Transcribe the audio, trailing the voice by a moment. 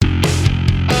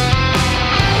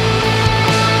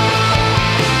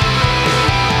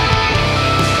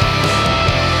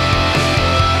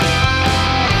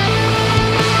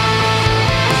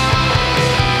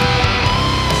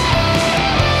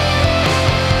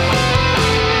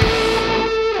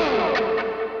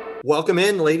Welcome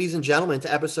in, ladies and gentlemen,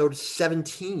 to episode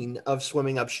 17 of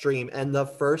Swimming Upstream and the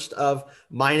first of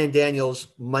mine and Daniel's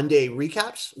Monday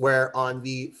recaps, where on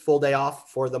the full day off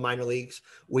for the minor leagues,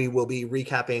 we will be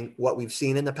recapping what we've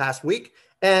seen in the past week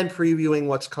and previewing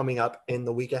what's coming up in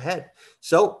the week ahead.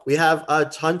 So we have a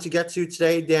ton to get to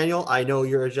today, Daniel. I know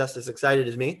you're just as excited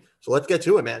as me, so let's get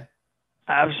to it, man.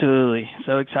 Absolutely.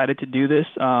 So excited to do this.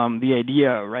 The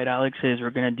idea, right, Alex, is we're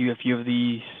going to do a few of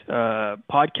these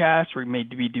podcasts. We're may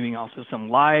be doing also some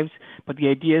lives, but the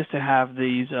idea is to have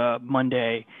these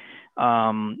Monday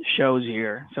shows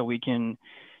here so we can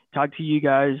talk to you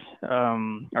guys,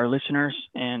 our listeners,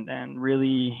 and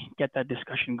really get that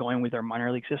discussion going with our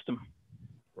minor league system.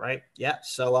 Right. Yeah.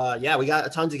 So, we got a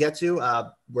ton to get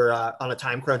to. We're on a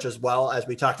time crunch as well, as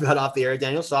we talked about off the air,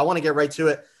 Daniel. So I want to get right to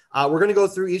it. We're going to go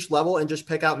through each level and just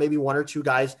pick out maybe one or two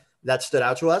guys that stood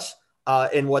out to us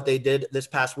in what they did this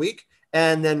past week.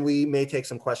 And then we may take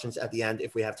some questions at the end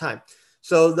if we have time.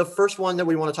 So the first one that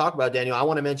we want to talk about, Daniel, I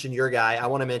want to mention your guy. I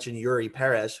want to mention Eury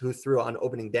Perez, who threw on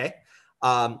opening day.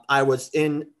 I was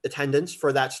in attendance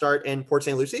for that start in Port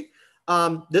St. Lucie.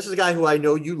 This is a guy who I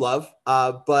know you love,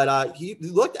 but he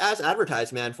looked as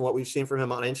advertised, man, from what we've seen from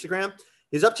him on Instagram.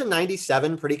 He's up to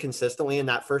 97 pretty consistently in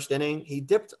that first inning. He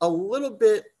dipped a little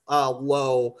bit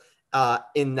low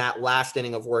in that last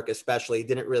inning of work, especially.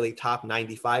 Didn't really top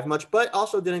 95 much, but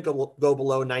also didn't go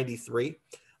below 93.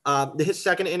 His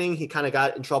second inning, he kind of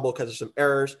got in trouble because of some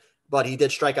errors, but he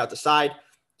did strike out the side.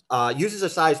 Uses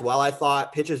his size well, I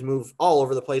thought. Pitches move all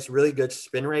over the place, really good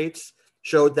spin rates.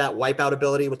 Showed that wipeout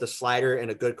ability with the slider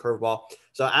and a good curveball.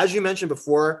 So as you mentioned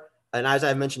before, and as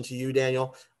I've mentioned to you,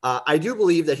 Daniel, I do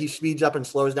believe that he speeds up and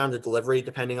slows down the delivery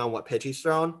depending on what pitch he's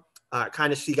thrown.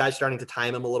 Kind of see guys starting to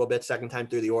time him a little bit second time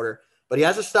through the order. But he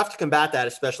has the stuff to combat that,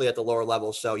 especially at the lower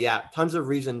levels. So, yeah, tons of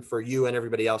reason for you and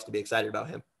everybody else to be excited about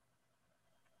him.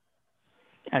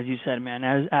 As you said, man,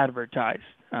 as advertised.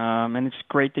 And it's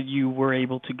great that you were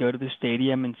able to go to the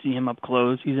stadium and see him up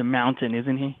close. He's a mountain,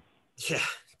 isn't he? Yeah,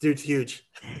 dude's huge.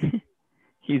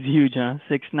 He's huge, huh?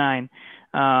 6'9".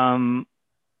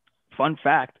 Fun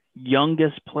fact,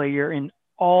 youngest player in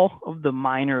all of the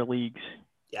minor leagues.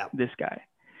 Yeah. This guy.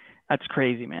 That's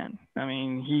crazy, man. I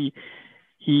mean,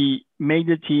 he made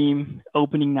the team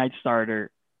opening night starter.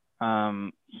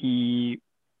 He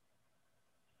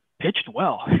pitched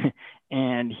well,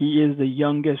 and he is the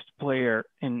youngest player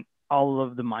in all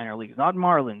of the minor leagues, not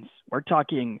Marlins. We're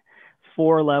talking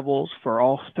 4 levels for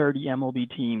all 30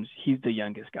 MLB teams. He's the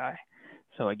youngest guy.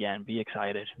 So again, be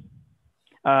excited.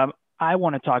 I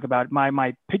want to talk about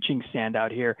my pitching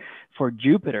standout here for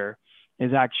Jupiter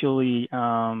is actually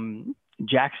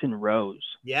Jackson Rose.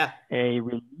 Yeah. A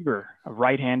reliever, a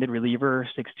right-handed reliever,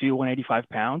 6'2", 185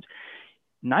 pounds.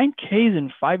 9 Ks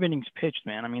in 5 innings pitched,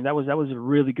 man. I mean, that was a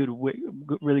really good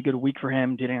week for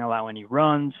him. Didn't allow any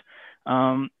runs.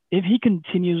 If he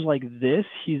continues like this,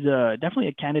 he's definitely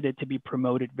a candidate to be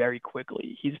promoted very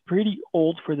quickly. He's pretty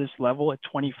old for this level at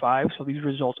 25, so these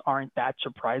results aren't that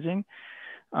surprising.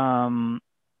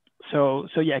 So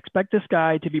yeah, expect this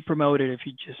guy to be promoted if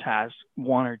he just has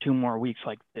 1 or 2 more weeks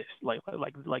like this,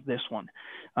 like this one.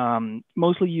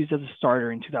 Mostly used as a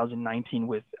starter in 2019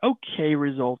 with okay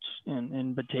results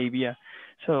in Batavia.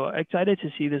 So excited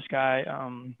to see this guy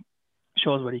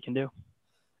show us what he can do.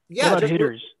 Yeah, what about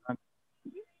hitters?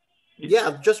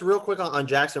 Just real quick on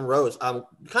Jackson Rose. Kind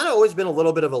of always been a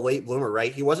little bit of a late bloomer,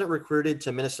 right? He wasn't recruited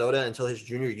to Minnesota until his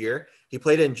junior year. He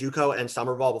played in JUCO and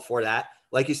summer ball before that.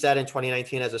 Like you said, in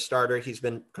 2019 as a starter, he's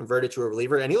been converted to a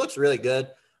reliever, and he looks really good.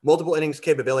 Multiple innings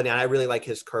capability, and I really like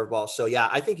his curveball. So, yeah,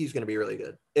 I think he's going to be really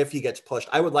good if he gets pushed.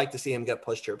 I would like to see him get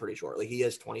pushed here pretty shortly. He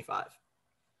is 25.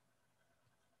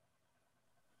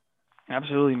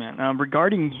 Absolutely, man.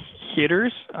 Regarding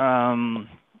hitters, I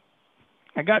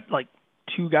got like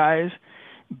 2 guys,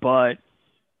 but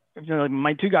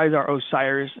my 2 guys are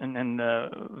Osiris and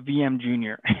VM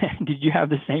Jr. Did you have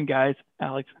the same guys,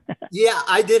 Alex? Yeah,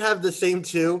 I did have the same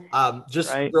 2.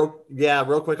 Right?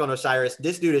 Real quick on Osiris.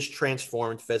 This dude is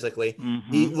transformed physically.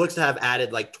 Mm-hmm. He looks to have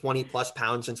added like 20 plus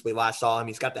pounds since we last saw him.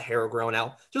 He's got the hair grown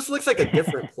out. Just looks like a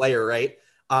different player, right?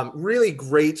 Really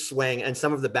great swing and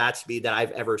some of the bat speed that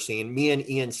I've ever seen. Me and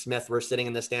Ian Smith were sitting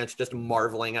in the stands just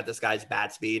marveling at this guy's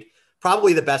bat speed.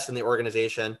 Probably the best in the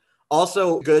organization.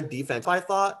 Also, good defense, I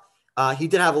thought. He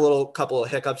did have a couple of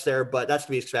hiccups there, but that's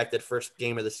to be expected. First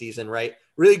game of the season, right?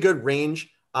 Really good range.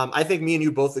 I think me and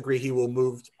you both agree he will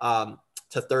move to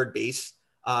third base.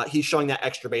 He's showing that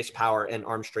extra base power and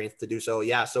arm strength to do so.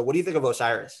 Yeah. So what do you think of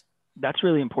Osiris? That's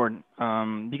really important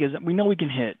because we know we can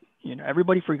hit.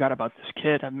 Everybody forgot about this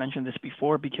kid. I've mentioned this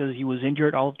before because he was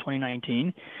injured all of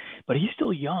 2019, but he's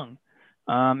still young.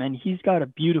 And he's got a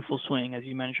beautiful swing, as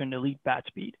you mentioned, elite bat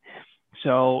speed.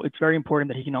 So it's very important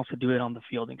that he can also do it on the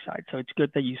fielding side. So it's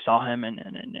good that you saw him and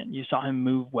you saw him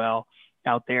move well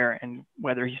out there. And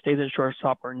whether he stays at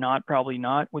shortstop or not, probably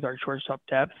not with our shortstop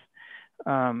depth.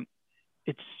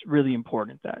 It's really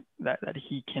important that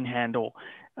he can handle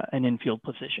an infield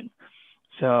position.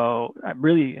 So I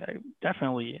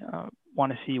definitely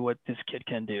want to see what this kid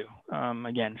can do.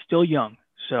 Again, still young,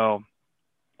 so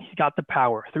he's got the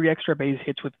power. 3 extra base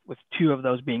hits with 2 of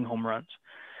those being home runs.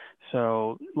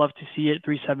 So love to see it.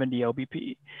 370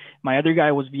 OBP. My other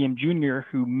guy was VM Jr.,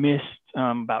 who missed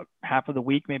about half of the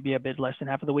week, maybe a bit less than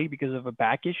half of the week because of a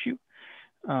back issue.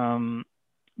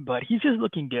 But he's just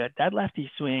looking good. That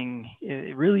lefty swing,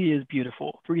 it really is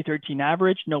beautiful. 313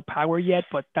 average, no power yet,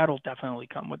 but that'll definitely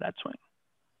come with that swing.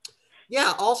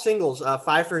 Yeah, all singles,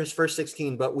 5 for his first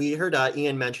 16. But we heard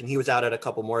Ian mention he was out at a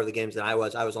couple more of the games than I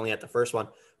was. I was only at the first one.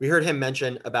 We heard him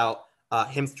mention about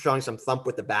him showing some thump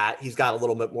with the bat. He's got a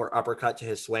little bit more uppercut to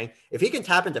his swing. If he can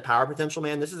tap into power potential,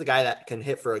 man, this is a guy that can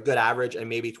hit for a good average and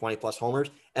maybe 20 plus homers.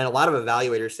 And a lot of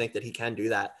evaluators think that he can do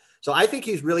that. So I think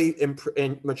he's really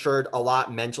matured a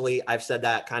lot mentally. I've said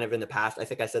that kind of in the past. I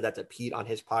think I said that to Pete on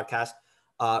his podcast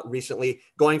recently.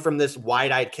 Going from this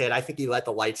wide-eyed kid, I think he let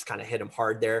the lights kind of hit him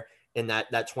hard there in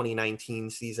that 2019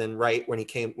 season, right? When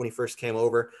he first came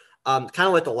over, kind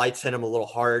of let the lights hit him a little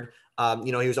hard.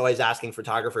 He was always asking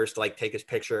photographers to like take his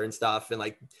picture and stuff and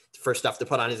like for stuff to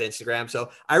put on his Instagram. So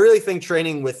I really think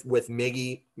training with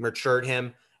Miggy matured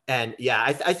him. And yeah,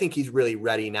 I think he's really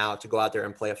ready now to go out there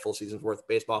and play a full season's worth of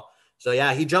baseball. So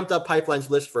yeah, he jumped up Pipeline's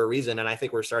list for a reason. And I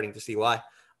think we're starting to see why.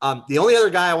 The only other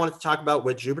guy I wanted to talk about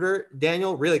with Jupiter,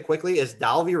 Daniel, really quickly is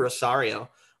Dalvi Rosario.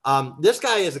 This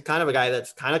guy is kind of a guy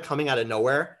that's kind of coming out of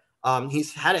nowhere.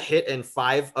 He's had a hit in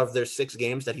 5 of their 6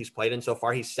 games that he's played in so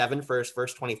far. He's 7 for his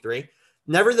first 23.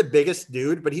 Never the biggest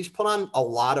dude, but he's put on a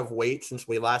lot of weight since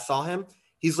we last saw him.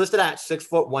 He's listed at 6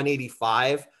 foot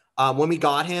 185. When we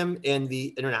got him in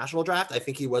the international draft, I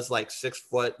think he was like 6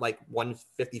 foot, like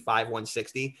 155,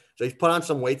 160. So he's put on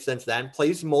some weight since then,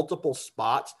 plays multiple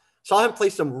spots. Saw him play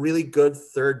some really good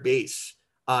third base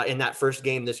in that first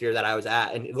game this year that I was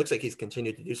at. And it looks like he's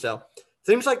continued to do so.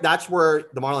 Seems like that's where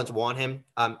the Marlins want him.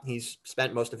 He's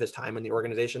spent most of his time in the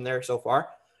organization there so far.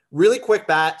 Really quick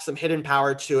bat, some hidden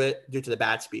power to it due to the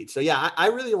bat speed. So yeah, I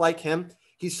really like him.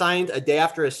 He signed a day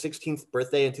after his 16th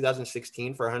birthday in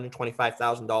 2016 for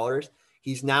 $125,000.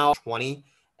 He's now 20,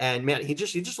 and man, he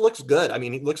just looks good. I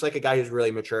mean, he looks like a guy who's really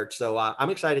matured. So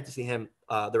I'm excited to see him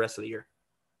the rest of the year.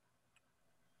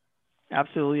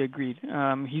 Absolutely agreed.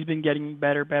 He's been getting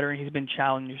better, and he's been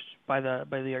challenged by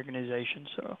the organization.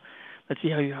 So let's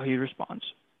see how he responds.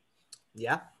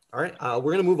 Yeah. All right.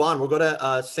 We're going to move on. We'll go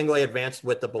to single A advanced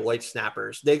with the Beloit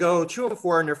Snappers. They go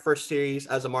 2-4 in their first series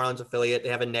as a Marlins affiliate. They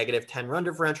have a negative 10 run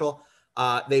differential.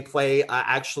 They play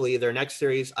actually their next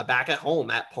series back at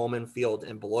home at Pullman Field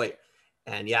in Beloit.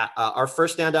 And yeah, our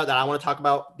first standout that I want to talk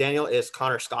about, Daniel, is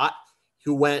Connor Scott,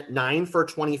 who went 9 for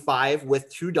 25 with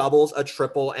 2 doubles, a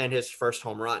triple, and his first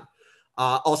home run.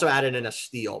 Also added in a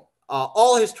steal.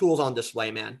 All his tools on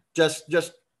display, man.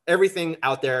 Just everything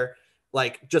out there,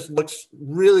 like, just looks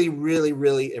really, really,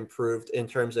 really improved in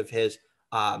terms of his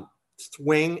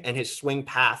swing and his swing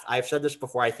path. I've said this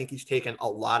before. I think he's taken a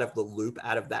lot of the loop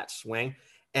out of that swing,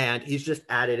 and he's just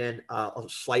added in a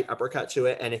slight uppercut to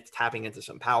it, and it's tapping into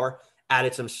some power,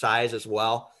 added some size as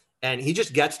well. And he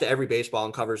just gets to every baseball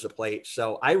and covers the plate.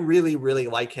 So I really, really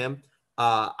like him.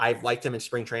 I've liked him in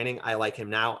spring training. I like him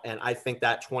now. And I think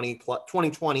that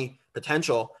 2020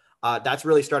 potential, that's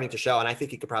really starting to show. And I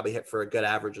think he could probably hit for a good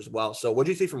average as well. So what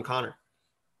do you see from Connor?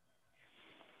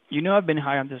 I've been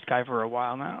high on this guy for a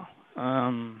while now.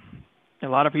 A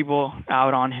lot of people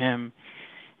out on him.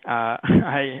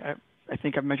 I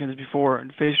think I've mentioned this before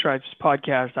in Face Drive's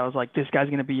podcast. I was like, this guy's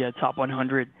going to be a top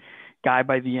 100 guy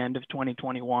by the end of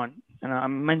 2021. And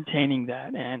I'm maintaining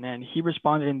that. And he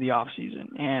responded in the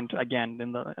offseason. And again,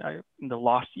 in the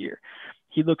lost year,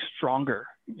 he looks stronger.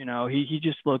 He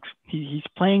just looks, he's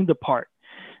playing the part.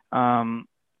 And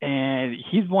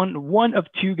he's one of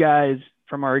 2 guys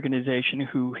from our organization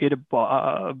who hit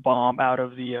a bomb out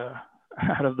of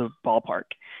the ballpark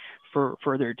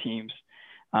for their teams.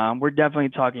 We're definitely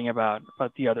talking about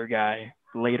the other guy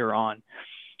later on,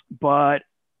 but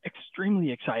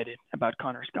extremely excited about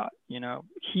Connor Scott.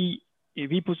 If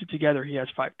he puts it together, he has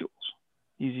 5 tools.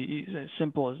 He's as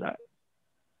simple as that.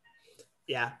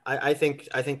 Yeah, I think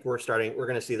we're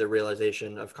going to see the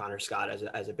realization of Connor Scott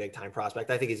as a big time prospect.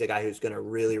 I think he's a guy who's going to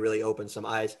really, really open some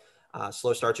eyes.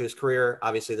 Slow start to his career,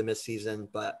 obviously the missed season,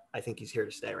 but I think he's here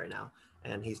to stay right now.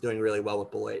 And he's doing really well with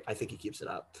Beloit. I think he keeps it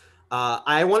up.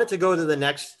 I wanted to go to the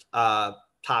next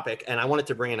topic, and I wanted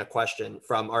to bring in a question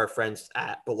from our friends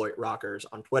at Beloit Rockers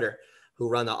on Twitter, who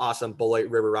run the awesome Beloit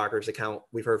River Rockers account.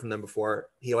 We've heard from them before.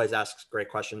 He always asks great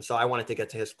questions. So I wanted to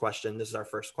get to his question. This is our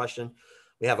first question.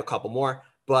 We have a couple more,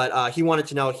 but he wanted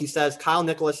to know, he says, Kyle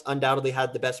Nicholas undoubtedly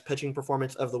had the best pitching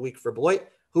performance of the week for Beloit.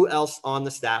 Who else on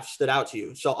the staff stood out to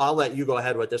you? So I'll let you go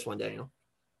ahead with this one, Daniel.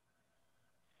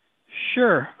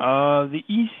 Sure. The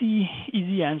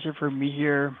easy answer for me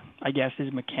here, I guess,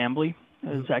 is McCambly,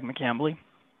 Zach McCambly.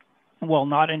 Well,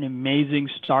 not an amazing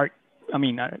start. I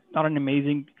mean, not an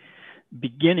amazing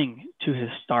beginning to his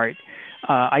start.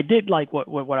 I did like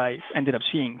what I ended up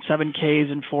seeing. 7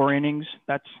 Ks in 4 innings.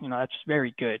 That's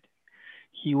very good.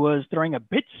 He was throwing a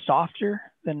bit softer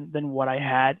than what I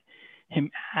had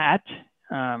him at.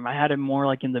 I had him more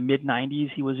like in the mid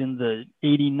 90s. He was in the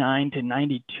 89 to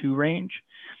 92 range.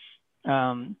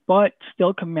 But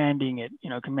still commanding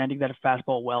that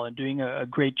fastball well, and doing a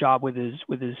great job with his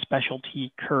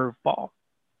specialty curveball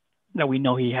that we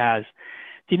know he has.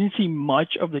 Didn't see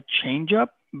much of the changeup,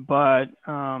 but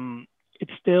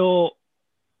it's still,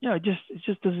 it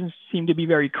just doesn't seem to be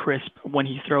very crisp when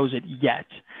he throws it yet.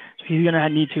 So he's gonna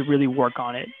need to really work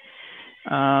on it.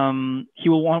 He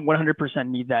will 100%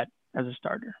 need that as a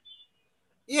starter.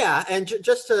 Yeah, and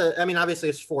just to, I mean, obviously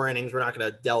it's 4 innings. We're not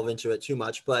going to delve into it too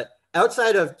much, but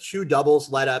outside of 2 doubles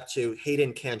led up to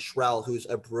Hayden Cantrell, who's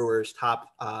a Brewers top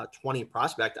 20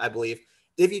 prospect, I believe.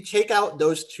 If you take out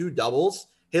those 2 doubles,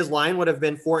 his line would have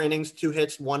been 4 innings, 2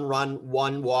 hits, 1 run,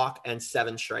 1 walk, and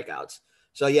 7 strikeouts.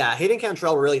 So yeah, Hayden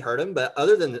Cantrell really hurt him, but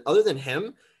other than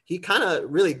him, he kind of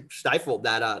really stifled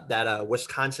that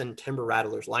Wisconsin Timber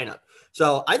Rattlers lineup.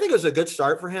 So I think it was a good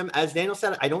start for him. As Daniel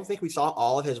said, I don't think we saw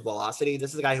all of his velocity.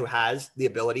 This is a guy who has the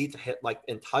ability to hit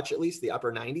and touch at least the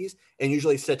upper 90s and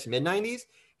usually sits mid 90s.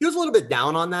 He was a little bit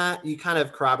down on that. You kind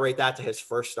of corroborate that to his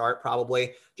first start,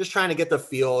 probably just trying to get the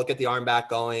feel, get the arm back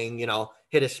going,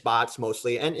 hit his spots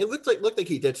mostly. And it looked like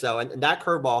he did so. And that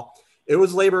curveball, it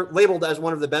was labeled as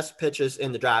one of the best pitches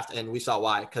in the draft. And we saw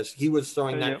why, because he was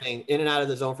throwing that thing in and out of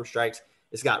the zone for strikes.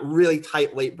 It's got really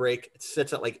tight late break. It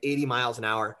sits at like 80 miles an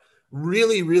hour.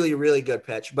 Really, really, really good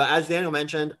pitch. But as Daniel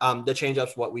mentioned, the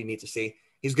changeup's what we need to see.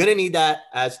 He's going to need that,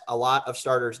 as a lot of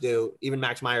starters do. Even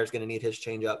Max Meyer is going to need his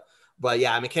changeup. But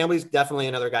yeah, McCambly's definitely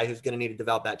another guy who's going to need to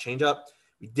develop that changeup.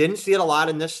 We didn't see it a lot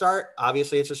in this start.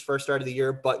 Obviously, it's his first start of the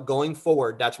year. But going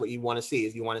forward, that's what you want to see,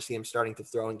 is you want to see him starting to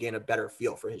throw and gain a better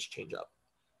feel for his changeup.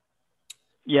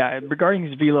 Yeah, regarding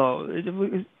his velo,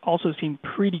 it also seemed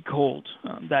pretty cold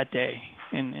that day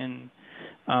in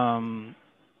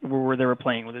where they were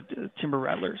playing with the Timber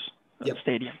Rattlers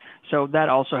stadium. So that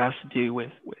also has to do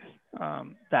with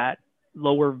that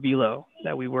lower velo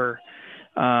that we were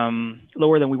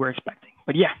lower than we were expecting.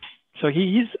 But yeah, so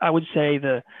he's, I would say,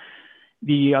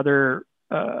 the other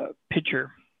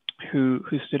pitcher who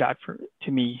stood out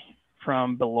to me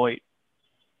from Beloit.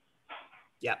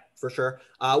 Yeah, for sure.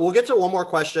 We'll get to one more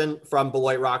question from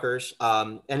Beloit Rockers,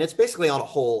 and it's basically on a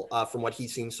whole from what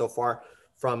he's seen so far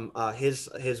from his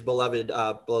beloved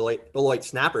Beloit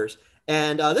Snappers.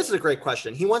 And this is a great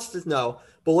question. He wants to know,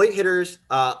 Beloit hitters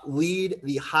lead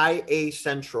the high A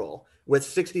Central with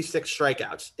 66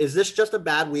 strikeouts. Is this just a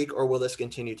bad week, or will this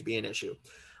continue to be an issue?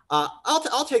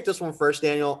 I'll take this one first,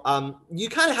 Daniel. You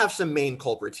kind of have some main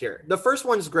culprits here. The first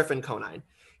one is Griffin Conine.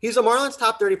 He's a Marlins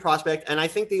top 30 prospect, and I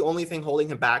think the only thing holding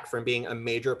him back from being a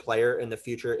major player in the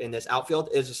future in this outfield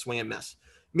is a swing and miss.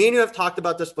 Me and you have talked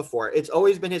about this before. It's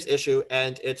always been his issue,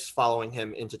 and it's following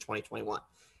him into 2021.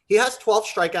 He has 12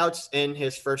 strikeouts in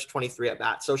his first 23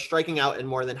 at-bats, so striking out in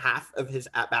more than half of his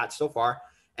at-bats so far,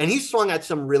 and he's swung at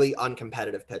some really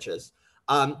uncompetitive pitches.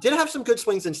 Did have some good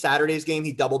swings in Saturday's game.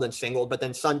 He doubled and singled, but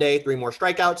then Sunday, 3 more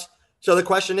strikeouts. So the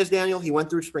question is, Daniel, he went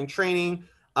through spring training,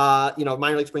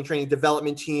 minor league spring training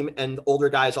development team and older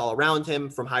guys all around him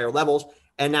from higher levels.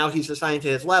 And now he's assigned to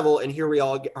his level. And here we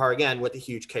all are again with the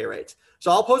huge K rates.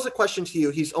 So I'll pose a question to you.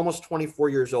 He's almost 24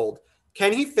 years old.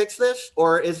 Can he fix this?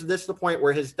 Or is this the point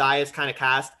where his die is kind of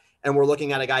cast and we're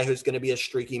looking at a guy who's going to be a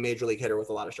streaky major league hitter with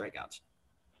a lot of strikeouts?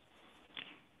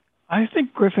 I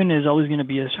think Griffin is always going to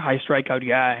be a high strikeout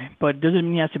guy, but it doesn't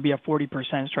mean he has to be a 40%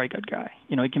 strikeout guy.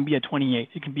 It can be a 28,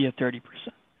 it can be a 30%.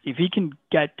 If he can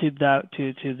get to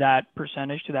that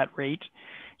percentage, to that rate,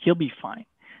 he'll be fine.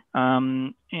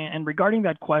 And regarding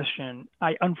that question,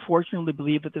 I unfortunately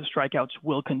believe that the strikeouts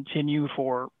will continue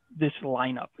for this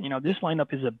lineup. This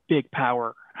lineup is a big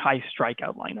power, high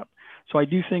strikeout lineup. So I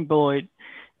do think Beloit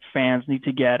fans need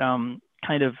to get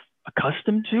kind of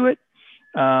accustomed to it.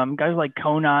 Guys like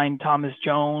Conine, Thomas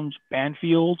Jones,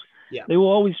 Banfield, they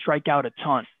will always strike out a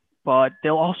ton, but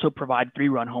they'll also provide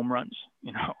 3-run home runs,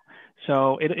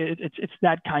 So it's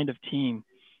that kind of team.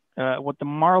 What the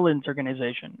Marlins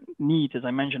organization needs, as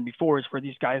I mentioned before, is for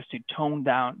these guys to tone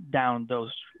down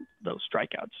those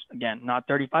strikeouts. Again, not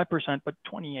 35%, but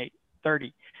 28,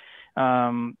 30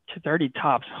 to 30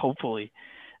 tops, hopefully.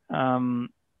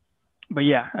 But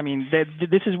yeah, I mean,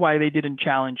 this is why they didn't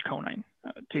challenge Conine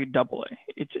to Double A.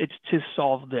 It's to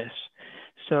solve this.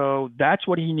 So that's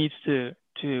what he needs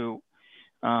to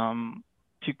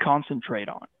concentrate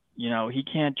on. You know, he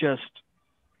can't just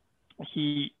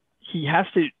he has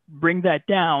to bring that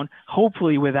down,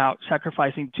 hopefully without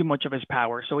sacrificing too much of his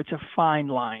power. So it's a fine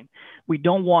line. We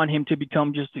don't want him to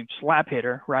become just a slap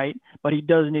hitter, right? But he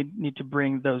does need to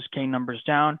bring those K numbers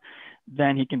down.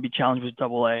 Then he can be challenged with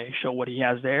Double A, show what he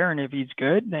has there. And if he's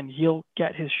good, then he'll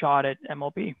get his shot at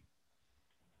MLB.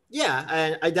 Yeah,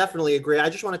 and I definitely agree. I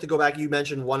just wanted to go back. You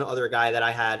mentioned one other guy that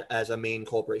I had as a main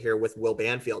culprit here with Will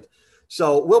Banfield.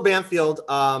 So Will Banfield,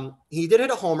 he did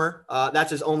hit a homer.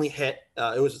 That's his only hit.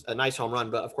 It was a nice home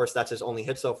run, but of course that's his only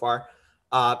hit so far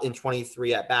in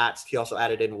 23 at bats. He also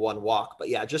added in one walk, but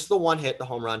yeah, just the one hit, the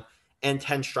home run, and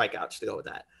 10 strikeouts to go with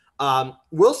that.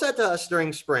 Will said to us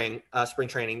during spring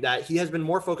training that he has been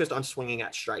more focused on swinging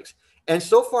at strikes. And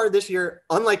so far this year,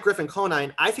 unlike Griffin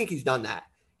Conine, I think he's done that.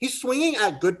 He's swinging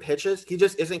at good pitches. He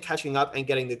just isn't catching up and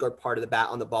getting the good part of the bat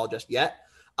on the ball just yet.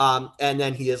 And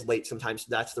then he is late sometimes. So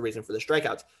that's the reason for the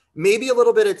strikeouts. Maybe a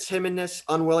little bit of timidness,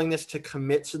 unwillingness to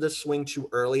commit to the swing too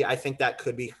early. I think that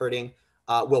could be hurting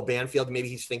Will Banfield. Maybe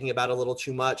he's thinking about it a little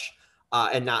too much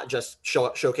and not just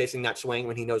showcasing that swing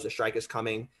when he knows the strike is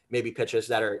coming. Maybe pitches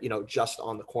that are, just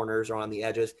on the corners or on the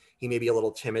edges. He may be a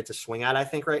little timid to swing at. I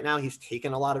think right now he's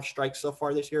taken a lot of strikes so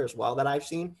far this year as well that I've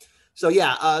seen. So,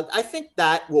 yeah, I think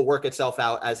that will work itself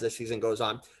out as the season goes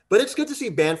on. But it's good to see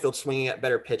Banfield swinging at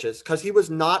better pitches because he was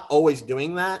not always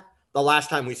doing that the last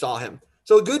time we saw him.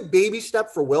 So a good baby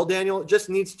step for Will Daniel. Just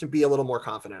needs to be a little more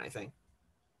confident, I think.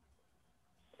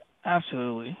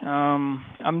 Absolutely.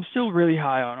 I'm still really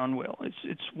high on Will.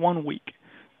 It's 1 week.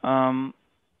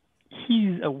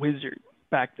 He's a wizard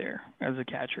back there as a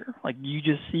catcher. Like, you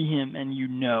just see him and you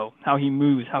know how he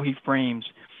moves, how he frames,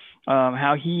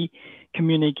 how he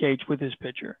communicates with his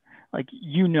pitcher. Like,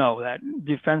 that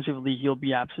defensively he'll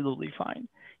be absolutely fine.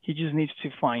 He just needs to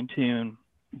fine tune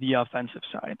the offensive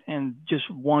side, and just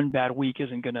one bad week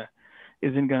isn't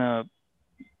gonna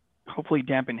hopefully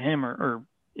dampen him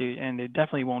and it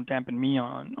definitely won't dampen me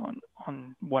on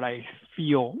what I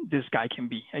feel this guy can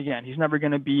be. Again, he's never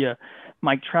going to be a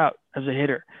Mike Trout as a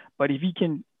hitter, but if he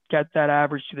can get that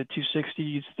average to the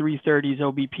 260s, 330s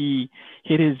OBP,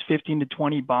 hit his 15 to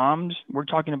 20 bombs, we're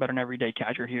talking about an everyday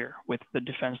catcher here with the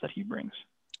defense that he brings.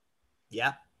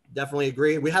 Yeah, definitely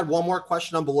agree. We had one more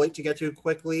question on Beloit to get to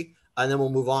quickly, and then we'll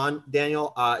move on.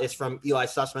 Daniel, it's from Eli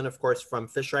Sussman, of course, from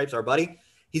Fish Stripes, our buddy.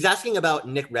 He's asking about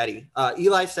Nick Reddy.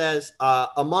 Eli says,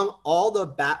 among all the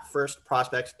bat first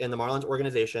prospects in the Marlins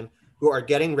organization who are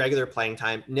getting regular playing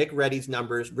time, Nick Reddy's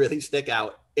numbers really stick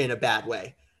out in a bad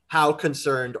way. How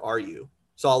concerned are you?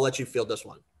 So I'll let you field this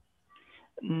one.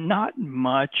 Not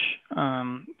much.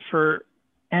 For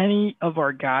any of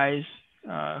our guys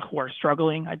who are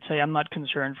struggling, I'd say I'm not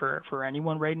concerned for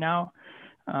anyone right now.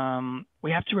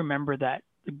 We have to remember that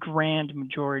the grand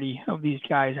majority of these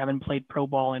guys haven't played pro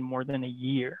ball in more than a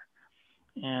year.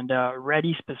 And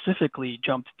Reddy specifically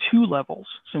jumped 2 levels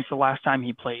since the last time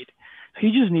he played.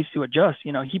 He just needs to adjust.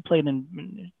 He played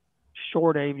in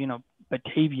short A,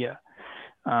 Batavia.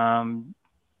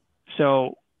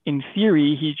 So in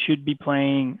theory, he should be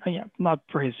playing, not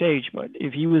for his age, but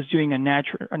if he was doing a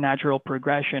natural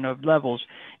progression of levels,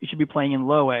 he should be playing in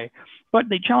low A. But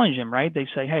they challenge him, right? They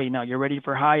say, hey, now you're ready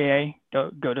for high A,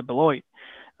 go to Beloit.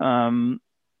 And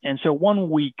so 1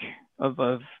 week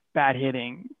of bad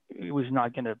hitting, it was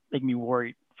not going to make me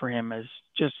worried for him,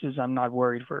 just as I'm not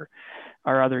worried for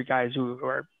our other guys who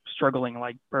are struggling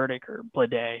like Burdick or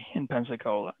Blade in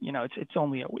Pensacola. It's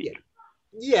only a week.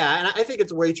 Yeah, and I think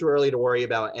it's way too early to worry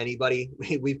about anybody.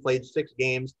 We've played 6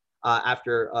 games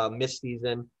after a missed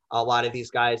season. A lot of these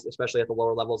guys, especially at the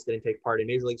lower levels, didn't take part in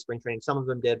Major League spring training. Some of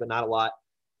them did, but not a lot.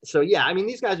 So, yeah, I mean,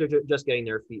 these guys are just getting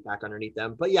their feet back underneath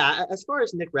them. But, yeah, as far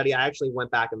as Nick Reddy, I actually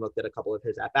went back and looked at a couple of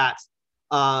his at-bats.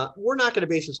 We're not going to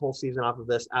base his whole season off of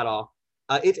this at all.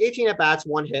 It's 18 at-bats,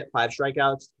 1 hit, 5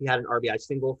 strikeouts. He had an RBI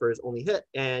single for his only hit,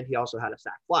 and he also had a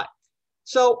sac fly.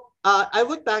 So I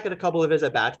looked back at a couple of his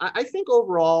at-bats. I think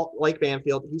overall, like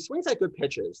Banfield, he swings at good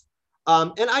pitches.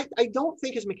 And I don't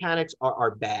think his mechanics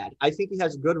are bad. I think he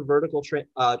has good vertical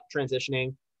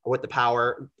transitioning with the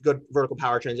power, good vertical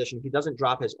power transition. He doesn't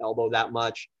drop his elbow that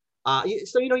much.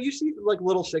 So, you see like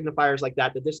little signifiers like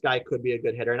that this guy could be a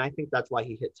good hitter. And I think that's why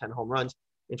he hit 10 home runs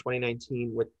in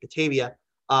 2019 with Batavia.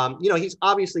 He's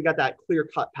obviously got that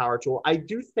clear-cut power tool. I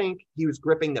do think he was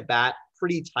gripping the bat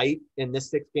pretty tight in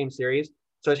this 6-game series,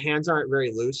 so his hands aren't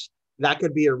very loose. That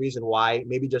could be a reason why,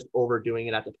 maybe just overdoing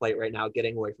it at the plate right now,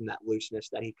 getting away from that looseness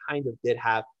that he kind of did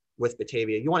have with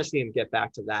Batavia. You want to see him get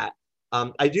back to that.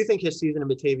 I do think his season in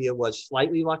Batavia was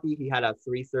slightly lucky. He had a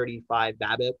 335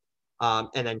 BABIP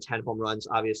and then 10 home runs,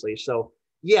 obviously. So,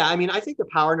 yeah, I mean, I think the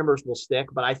power numbers will stick,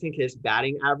 but I think his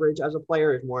batting average as a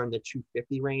player is more in the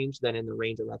 250 range than in the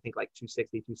range of, I think, like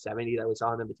 260, 270 that we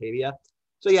saw him in Batavia.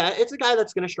 So, yeah, it's a guy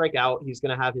that's going to strike out. He's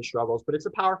going to have his struggles, but it's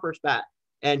a power first bat,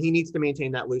 and he needs to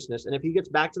maintain that looseness. And if he gets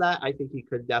back to that, I think he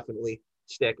could definitely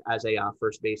stick as a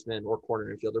first baseman or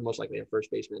corner infielder, most likely a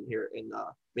first baseman here in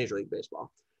Major League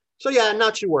Baseball. So, yeah, I'm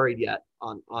not too worried yet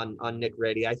on Nick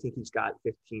Ready. I think he's got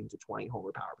 15 to 20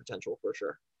 homer power potential for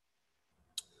sure.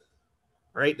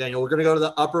 All right, Daniel, we're going to go to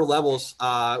the upper levels.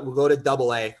 We'll go to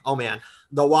Double-A. Oh, man,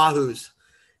 the Wahoos.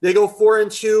 They go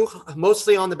 4-2,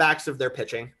 mostly on the backs of their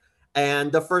pitching.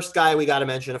 And the first guy we got to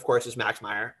mention, of course, is Max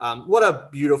Meyer. What a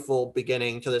beautiful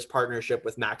beginning to this partnership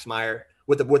with Max Meyer,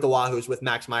 with the Wahoos, with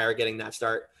Max Meyer getting that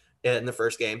start in the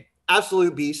first game.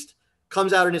 Absolute beast.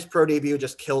 Comes out in his pro debut,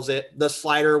 just kills it. The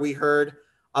slider we heard,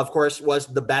 of course, was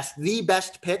the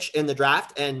best pitch in the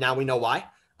draft, and now we know why.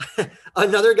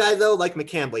 Another guy, though, like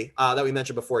McCambley, that we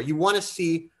mentioned before, you want to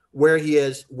see where he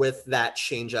is with that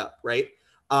changeup, right?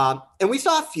 And we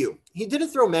saw a few. He didn't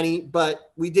throw many,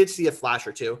 but we did see a flash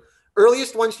or two.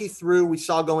 Earliest ones he threw, we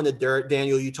saw go in the dirt.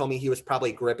 Daniel, you told me he was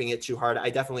probably gripping it too hard. I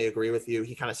definitely agree with you.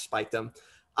 He kind of spiked them.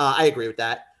 I agree with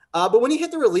that. But when he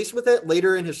hit the release with it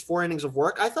later in his 4 innings of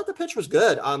work, I thought the pitch was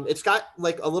good. It's got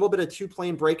like a little bit of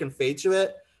 2-plane break and fade to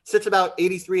it. Sits about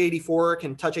 83, 84,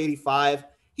 can touch 85.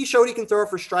 He showed he can throw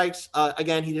for strikes.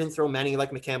 Again, he didn't throw many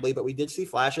like McCambley, but we did see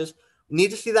flashes.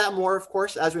 Need to see that more, of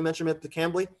course, as we mentioned with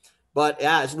McCambley. But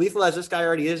yeah, as lethal as this guy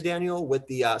already is, Daniel, with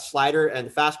the slider and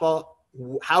the fastball,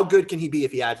 how good can he be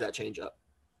if he adds that changeup?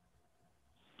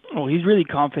 Well, he's really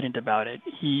confident about it.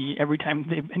 Every time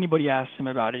anybody asks him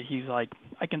about it, he's like,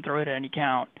 I can throw it at any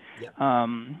count. Yeah.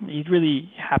 He's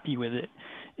really happy with it.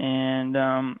 And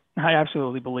I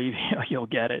absolutely believe he'll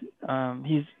get it.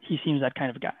 He seems that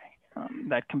kind of guy.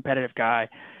 That competitive guy,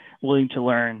 willing to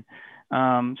learn.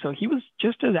 So he was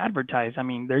just as advertised. I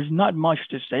mean, there's not much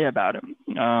to say about him.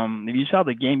 If you saw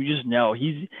the game, you just know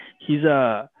he's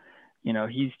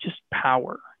just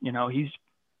power.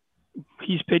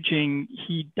 He's pitching.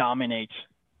 He dominates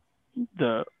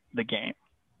the game.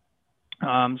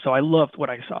 So I loved what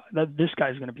I saw. This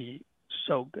guy's going to be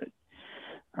so good.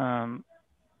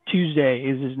 Tuesday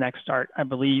is his next start. I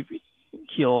believe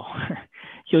he'll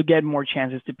get more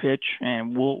chances to pitch,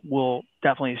 and we'll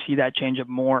definitely see that change up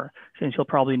more, since he'll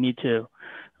probably need to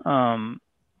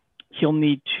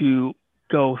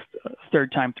go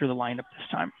third time through the lineup this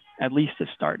time, at least to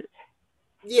start it.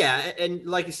 Yeah, and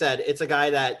like you said, it's a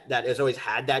guy that has always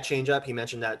had that changeup. He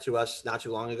mentioned that to us not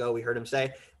too long ago. We heard him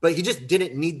say, but he just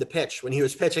didn't need the pitch when he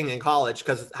was pitching in college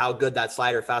because of how good that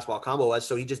slider fastball combo was.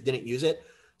 So he just didn't use it.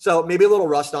 So maybe a little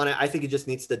rust on it. I think he just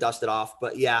needs to dust it off.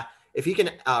 But yeah, if he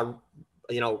can, I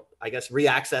guess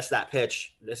re-access that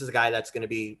pitch, this is a guy that's going to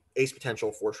be ace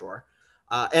potential for sure.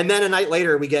 And then a night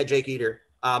later, we get Jake Eder.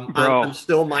 Bro, I'm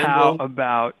still mind blown. How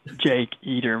about Jake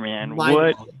Eder, man?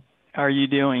 What are you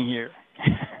doing here?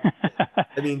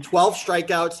 I mean, 12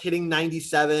 strikeouts, hitting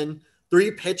 97,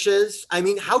 3 pitches. I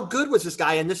mean, how good was this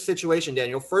guy in this situation,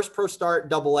 Daniel? First pro start,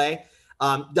 Double-A.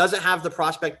 Doesn't have the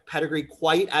prospect pedigree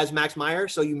quite as Max Meyer,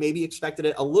 so you maybe expected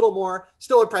it a little more.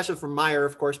 Still impressive from Meyer,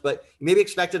 of course, but you maybe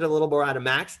expected a little more out of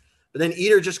Max. But then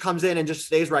Eder just comes in and just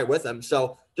stays right with him.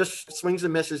 So just swings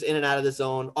and misses in and out of the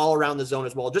zone, all around the zone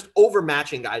as well, just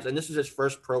overmatching guys. And this is his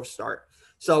first pro start.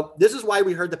 So this is why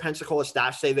we heard the Pensacola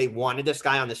staff say they wanted this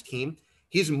guy on this team.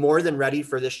 He's more than ready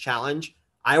for this challenge.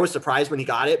 I was surprised when he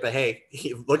got it, but hey,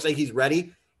 he looks like he's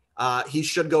ready. He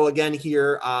should go again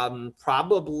here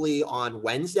probably on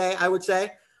Wednesday, I would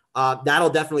say.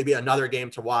 That'll definitely be another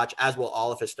game to watch, as will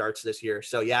all of his starts this year.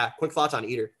 So, yeah, quick thoughts on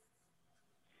Eder.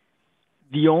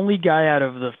 The only guy out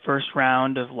of the first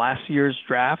round of last year's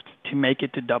draft to make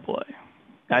it to Double-A.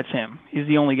 That's him. He's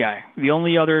the only guy. The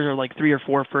only others are like 3 or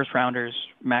 4 first rounders,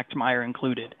 Max Meyer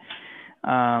included.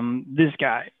 This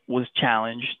guy was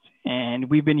challenged, and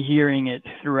we've been hearing it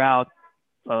throughout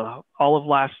all of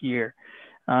last year.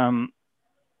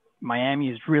 Miami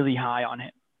is really high on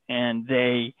him, and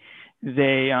they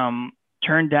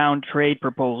turned down trade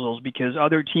proposals because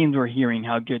other teams were hearing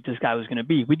how good this guy was going to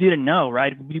be. We didn't know,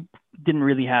 right? We didn't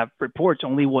really have reports,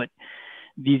 only what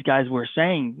these guys were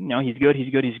saying. He's good,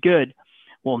 he's good, he's good.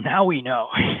 Well, now we know.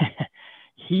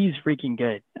 He's freaking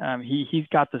good. He's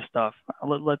got the stuff.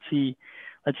 Let's see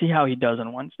let's see how he does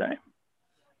on Wednesday.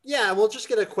 Yeah, we'll just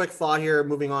get a quick thought here.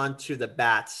 Moving on to the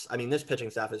bats. I mean, this pitching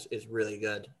staff is really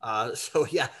good. So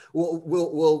yeah,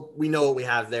 we know what we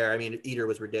have there. I mean, Eater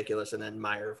was ridiculous, and then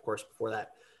Meyer, of course, before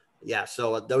that. Yeah,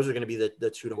 so those are going to be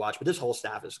the two to watch. But this whole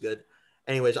staff is good.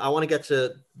 Anyways, I want to get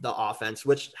to the offense,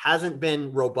 which hasn't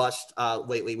been robust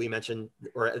lately. We mentioned,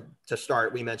 or to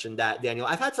start, we mentioned that, Daniel.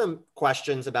 I've had some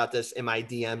questions about this in my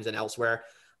DMs and elsewhere.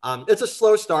 It's a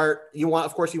slow start.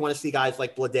 Of course, you want to see guys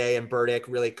like Bleday and Burdick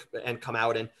really and come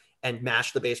out and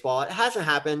mash the baseball. It hasn't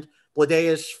happened. Bleday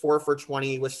is 4 for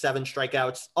 20 with 7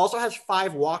 strikeouts. Also has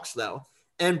 5 walks though,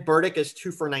 and Burdick is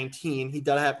 2 for 19. He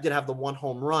did have the 1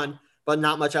 home run, but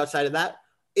not much outside of that.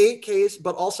 8 Ks,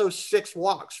 but also 6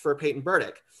 walks for Peyton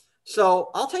Burdick.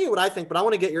 So I'll tell you what I think, but I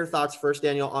want to get your thoughts first,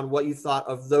 Daniel, on what you thought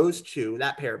of those two,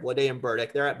 that pair, Bleday and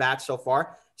Burdick. They're at bat so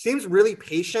far. Seems really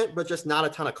patient, but just not a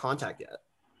ton of contact yet.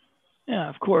 Yeah,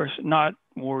 of course, not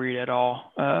worried at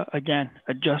all. Again,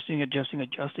 adjusting.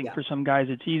 Yeah. For some guys,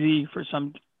 it's easy. For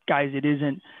some guys, it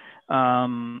isn't.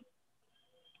 I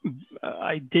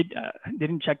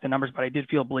didn't check the numbers, but I did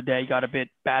feel Bleday got a bit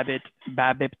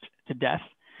BABIP'd to death.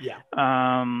 Yeah.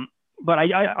 But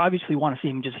I obviously want to see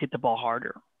him just hit the ball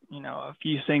harder. A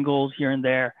few singles here and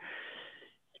there.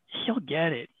 He'll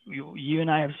get it. You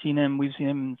and I have seen him. We've seen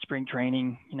him in spring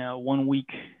training. 1 week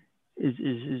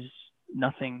is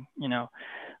nothing.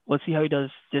 Let's see how he does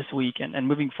this week and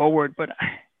moving forward. But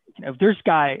if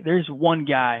there's one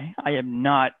guy I am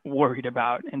not worried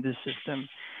about in this system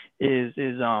is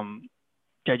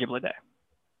JJ Bleday.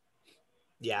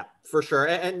 Yeah, for sure.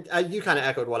 And you kind of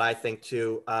echoed what I think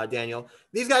too, Daniel.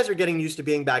 These guys are getting used to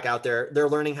being back out there. They're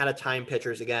learning how to time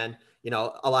pitchers again.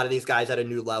 A lot of these guys at a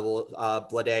new level,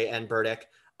 Bleday and Burdick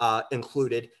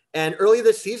included. And early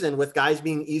this season, with guys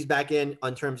being eased back in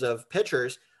terms of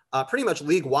pitchers, pretty much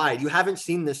league wide, you haven't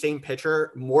seen the same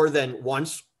pitcher more than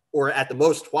once or at the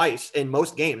most twice in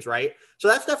most games, right? So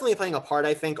that's definitely playing a part,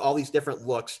 I think, all these different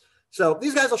looks. So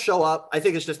these guys will show up. I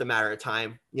think it's just a matter of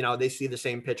time. They see the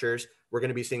same pitchers. We're going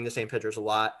to be seeing the same pitchers a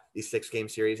lot, these 6-game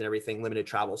series and everything, limited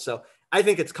travel. So I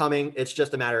think it's coming. It's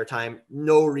just a matter of time.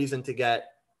 No reason to get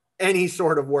any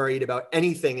sort of worried about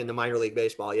anything in the minor league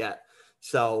baseball yet.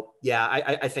 So yeah,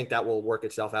 I think that will work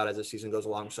itself out as the season goes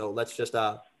along. So let's just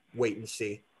wait and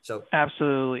see. So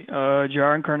absolutely.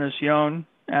 Jerar Encarnacion,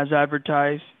 as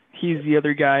advertised, he's the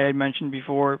other guy I mentioned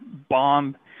before,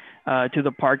 bombed to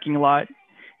the parking lot.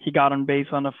 He got on base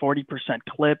on a 40%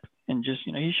 clip and just,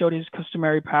 he showed his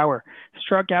customary power.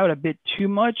 Struck out a bit too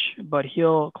much, but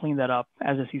he'll clean that up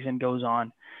as the season goes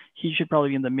on. He should probably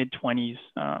be in the mid-20s,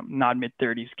 not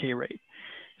mid-30s K rate.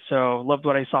 So loved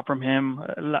what I saw from him.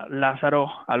 Lázaro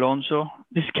Alonso,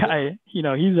 this guy,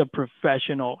 he's a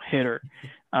professional hitter.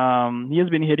 He has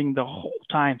been hitting the whole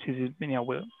time since he's been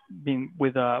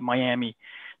with Miami.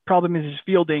 Problem is his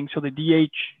fielding, so the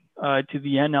DH to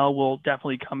the NL will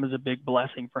definitely come as a big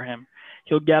blessing for him.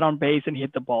 He'll get on base and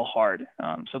hit the ball hard.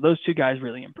 So those two guys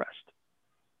really impressed.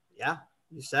 Yeah,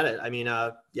 you said it. I mean,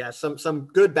 some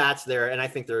good bats there, and I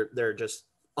think they're just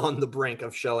on the brink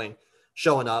of showing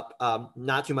up.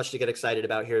 Not too much to get excited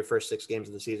about here the first 6 games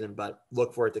of the season, but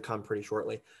look for it to come pretty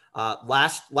shortly.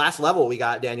 Last level we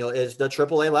got, Daniel, is the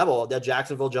AAA level, the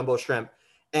Jacksonville Jumbo Shrimp.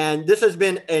 And this has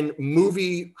been a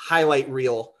movie highlight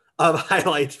reel of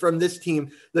highlights from this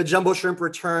team. The Jumbo Shrimp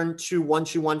returned to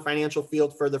 121 Financial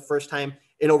Field for the first time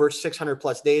in over 600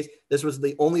 plus days. This was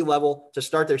the only level to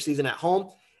start their season at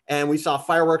home. And we saw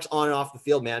fireworks on and off the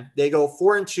field, man. They go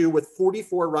 4-2 with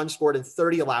 44 runs scored and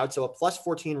 30 allowed. So a plus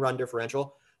 14 run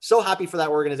differential. So happy for that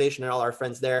organization and all our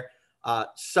friends there.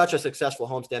 Such a successful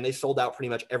homestand. They sold out pretty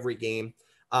much every game.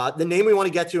 The name we want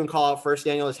to get to and call out first,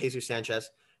 Daniel, is Jesus Sanchez.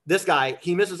 This guy,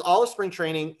 he misses all of spring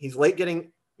training. He's late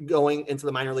going into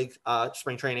the minor league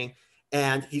spring training,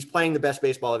 and he's playing the best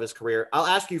baseball of his career. I'll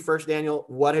ask you first, Daniel,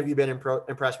 what have you been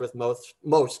impressed with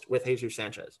most with Jesus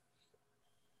Sanchez?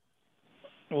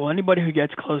 Well, anybody who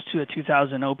gets close to a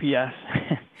 2,000 OPS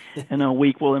in a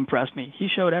week will impress me. He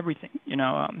showed everything.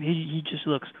 He just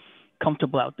looks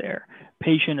comfortable out there,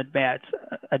 patient at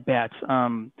bats,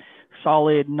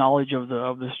 solid knowledge of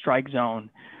the strike zone,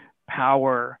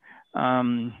 power.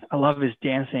 I love his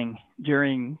dancing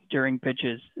during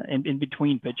pitches, in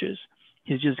between pitches.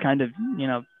 He's just kind of,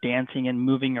 dancing and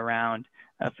moving around.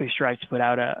 Fish Stripes put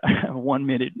out a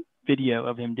 1-minute video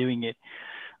of him doing it.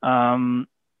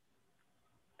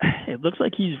 It looks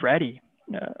like he's ready.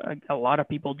 A lot of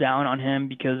people down on him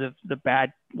because of the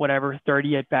bad,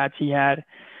 30 at-bats he had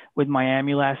with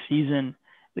Miami last season.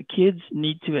 The kids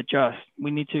need to adjust.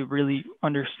 We need to really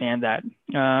understand that.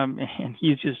 And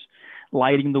he's just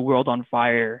lighting the world on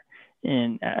fire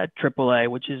in AAA,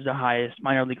 which is the highest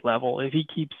minor league level. If he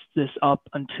keeps this up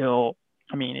until,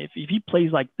 I mean, if he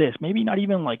plays like this, maybe not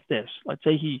even like this, let's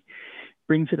say he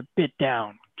brings it a bit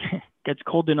down, gets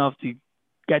cold enough to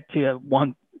get to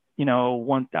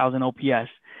 1,000 OPS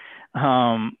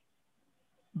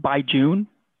by June,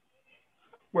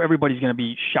 where everybody's going to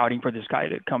be shouting for this guy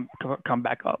to come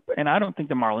back up. And I don't think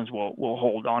the Marlins will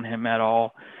hold on him at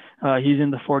all. He's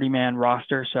in the 40-man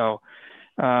roster, so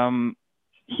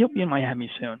he'll be in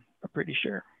Miami soon, I'm pretty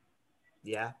sure.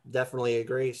 Yeah, definitely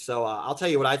agree. So I'll tell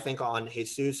you what I think on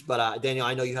Jesus, but Daniel,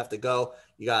 I know you have to go.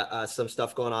 You got some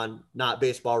stuff going on, not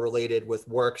baseball related with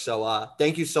work. So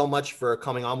thank you so much for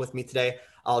coming on with me today.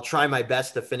 I'll try my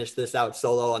best to finish this out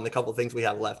solo on the couple things we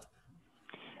have left.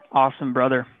 Awesome,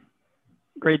 brother.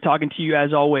 Great talking to you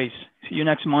as always. See you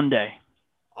next Monday.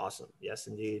 Awesome. Yes,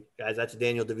 indeed. Guys, that's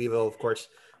Daniel DeVivo, of course,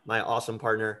 my awesome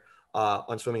partner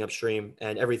on Swimming Upstream,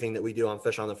 and everything that we do on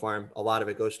Fish on the Farm. A lot of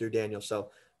it goes through Daniel.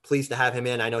 So pleased to have him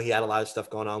in. I know he had a lot of stuff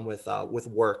going on with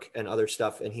work and other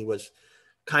stuff, and he was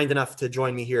kind enough to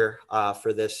join me here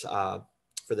for this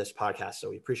podcast. So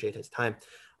we appreciate his time.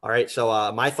 All right.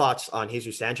 So my thoughts on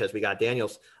Jesus Sanchez. We got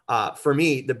Daniel's. For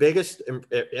me, the biggest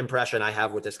impression I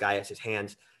have with this guy is his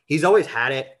hands. He's always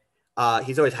had it.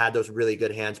 He's always had those really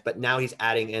good hands, but now he's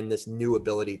adding in this new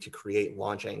ability to create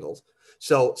launch angles.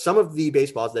 So some of the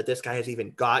baseballs that this guy has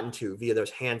even gotten to via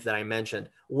those hands that I mentioned,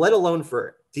 let alone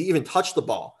for to even touch the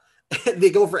ball,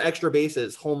 they go for extra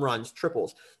bases, home runs,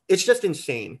 triples. It's just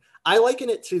insane. I liken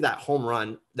it to that home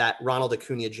run that Ronald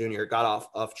Acuna Jr. got off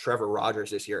of Trevor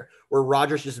Rogers this year, where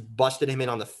Rogers just busted him in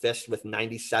on the fist with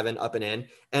 97 up and in,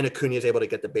 and Acuna is able to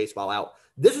get the baseball out.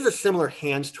 This is a similar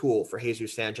hands tool for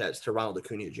Jesus Sanchez to Ronald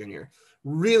Acuna Jr.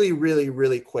 Really, really,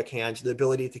 really quick hands, the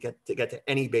ability to get to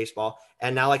any baseball.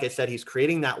 And now, like I said, he's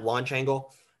creating that launch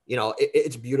angle. You know,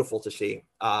 it's beautiful to see.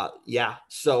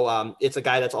 So it's a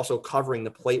guy that's also covering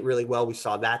the plate really well. We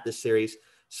saw that this series,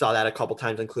 saw that a couple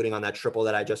times, including on that triple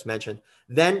that I just mentioned.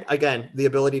 Then again, the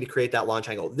ability to create that launch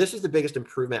angle. This is the biggest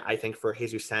improvement, I think, for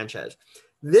Jesus Sanchez.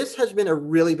 This has been a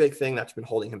really big thing that's been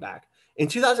holding him back. In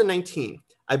 2019,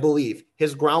 I believe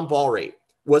his ground ball rate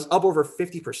was up over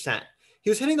 50%. He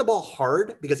was hitting the ball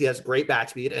hard because he has great bat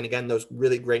speed and, again, those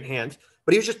really great hands,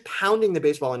 but he was just pounding the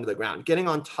baseball into the ground, getting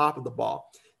on top of the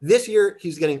ball. This year,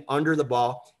 he's getting under the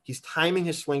ball. He's timing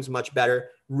his swings much better,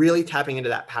 really tapping into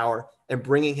that power and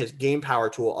bringing his game power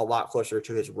tool a lot closer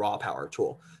to his raw power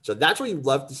tool. So that's what you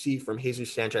love to see from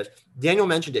Jesus Sanchez. Daniel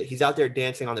mentioned it. He's out there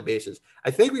dancing on the bases.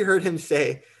 I think we heard him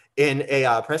say in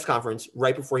a press conference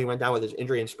right before he went down with his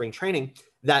injury in spring training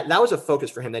that was a focus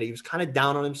for him, that he was kind of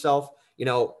down on himself, you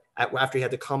know, after he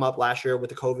had to come up last year with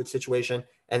the COVID situation,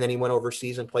 and then he went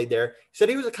overseas and played there. He said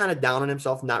he was kind of down on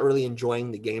himself, not really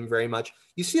enjoying the game very much.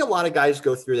 You see a lot of guys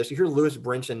go through this. You hear Lewis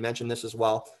Brinson mention this as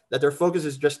well, that their focus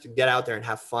is just to get out there and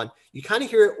have fun. You kind of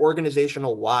hear it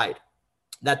organizational wide,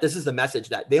 that this is the message,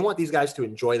 that they want these guys to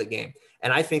enjoy the game.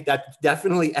 And I think that's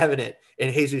definitely evident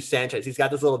in Jesus Sanchez. He's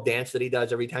got this little dance that he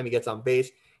does every time he gets on base.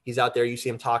 He's out there. You see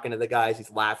him talking to the guys.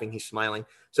 He's laughing. He's smiling.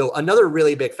 So another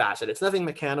really big facet. It's nothing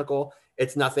mechanical.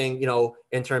 It's nothing, you know,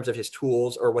 in terms of his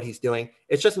tools or what he's doing.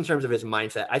 It's just in terms of his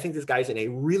mindset. I think this guy's in a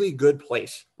really good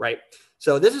place, right?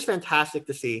 So this is fantastic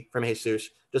to see from Jesus,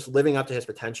 just living up to his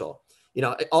potential. You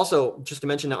know, also, just to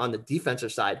mention on the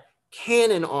defensive side,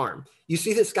 cannon arm. You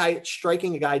see this guy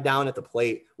striking a guy down at the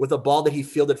plate with a ball that he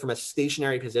fielded from a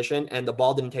stationary position, and the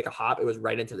ball didn't take a hop. It was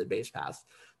right into the base path.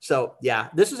 So yeah,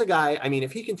 this is a guy, I mean,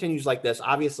 if he continues like this,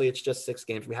 obviously it's just 6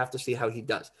 games. We have to see how he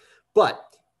does. But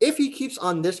if he keeps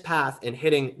on this path and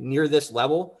hitting near this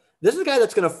level, this is a guy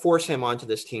that's going to force him onto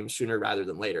this team sooner rather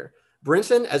than later.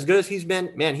 Brinson, as good as he's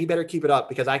been, man, he better keep it up,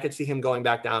 because I could see him going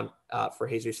back down for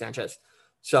Jesus Sanchez.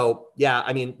 So yeah,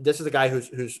 I mean, this is a guy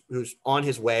who's on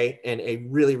his way in a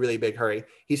really, really big hurry.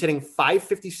 He's hitting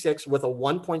 .556 with a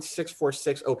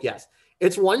 1.646 OPS.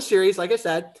 It's one series, like I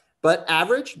said, but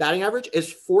batting average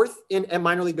is 4th in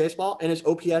minor league baseball, and his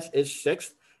OPS is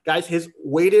 6th. Guys, his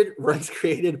weighted runs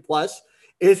created plus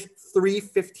is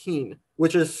 315,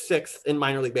 which is 6th in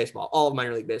minor league baseball, all of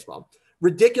minor league baseball.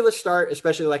 Ridiculous start,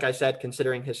 especially, like I said,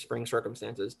 considering his spring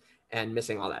circumstances and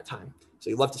missing all that time.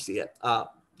 So you love to see it.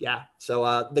 Yeah.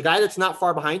 So the guy that's not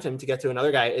far behind him to get to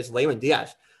another guy is Lewin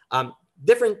Diaz.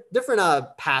 Different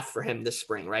path for him this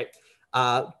spring, right?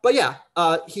 But yeah,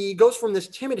 he goes from this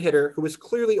timid hitter who was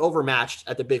clearly overmatched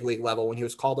at the big league level when he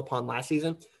was called upon last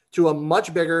season to a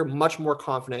much bigger, much more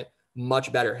confident,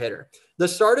 much better hitter. The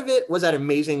start of it was that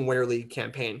amazing Winter League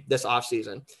campaign this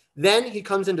offseason. Then he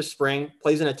comes into spring,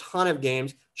 plays in a ton of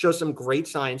games, shows some great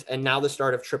signs, and now the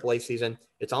start of AAA season,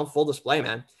 it's on full display,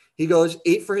 man. He goes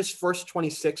 8 for his first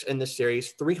 26 in this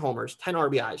series, 3 homers, 10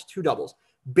 RBIs, 2 doubles.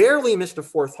 Barely missed a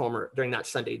 4th homer during that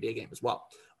Sunday day game as well.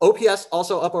 OPS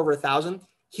also up over 1,000.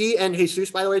 He and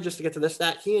Jesus, by the way, just to get to this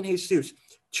stat, he and Jesus,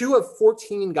 2 of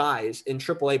 14 guys in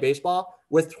AAA baseball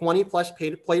with 20-plus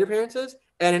plate appearances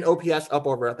and an OPS up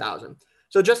over 1,000.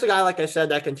 So just a guy, like I said,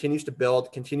 that continues to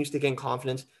build, continues to gain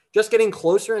confidence, just getting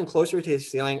closer and closer to his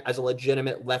ceiling as a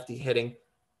legitimate lefty hitting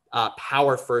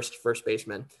power first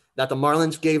baseman that the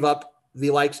Marlins gave up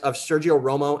the likes of Sergio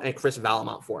Romo and Chris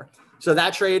Vallimont for. So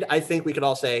that trade, I think we could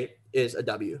all say, is a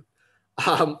W.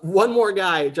 One more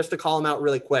guy, just to call him out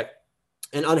really quick,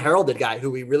 an unheralded guy who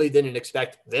we really didn't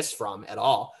expect this from at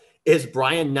all, is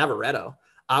Brian Navarreto.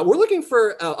 We're looking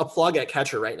for a plug at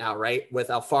catcher right now, right? With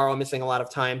Alfaro missing a lot of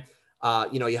time.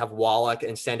 You have Wallach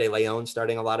and Sandy Leon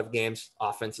starting a lot of games.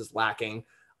 Offense is lacking.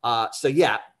 So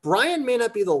yeah, Brian may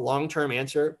not be the long-term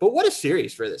answer, but what a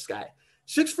series for this guy.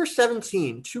 6 for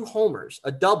 17, 2 homers,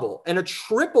 a double, and a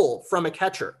triple from a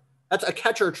catcher. That's a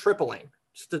catcher tripling.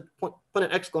 Just to put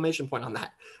an exclamation point on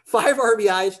that. 5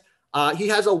 RBIs. He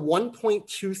has a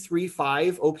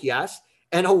 1.235 OPS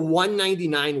and a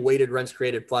 199 weighted runs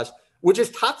created plus, which is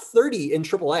top 30 in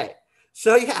AAA.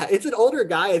 So yeah, it's an older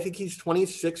guy. I think he's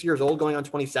 26 years old, going on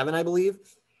 27, I believe.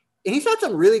 And he's had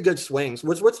some really good swings.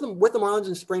 Was with the Marlins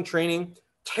in spring training.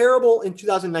 Terrible in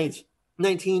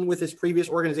 2019 with his previous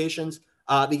organizations,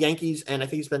 the Yankees, and I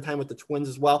think he spent time with the Twins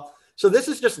as well. So this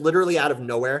is just literally out of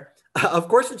nowhere. Of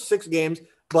course, it's 6 games,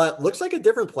 but looks like a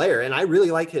different player, and I really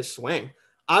like his swing.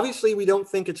 Obviously, we don't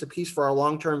think it's a piece for our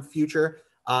long-term future,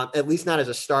 at least not as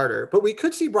a starter. But we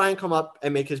could see Brian come up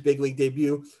and make his big league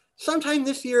debut sometime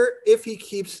this year if he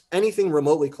keeps anything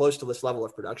remotely close to this level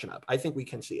of production up. I think we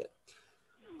can see it.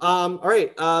 All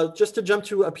right, just to jump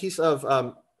to a piece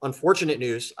of unfortunate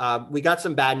news, we got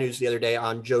some bad news the other day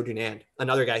on Joe Dunand,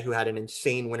 another guy who had an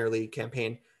insane winter league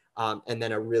campaign and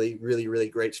then a really, really, really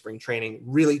great spring training,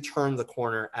 really turned the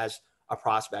corner as a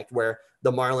prospect where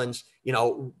the Marlins,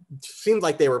 seemed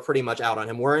like they were pretty much out on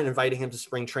him, weren't inviting him to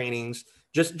spring trainings,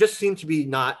 just seemed to be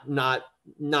not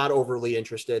overly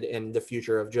interested in the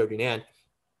future of Joe Dunand.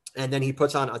 And then he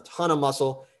puts on a ton of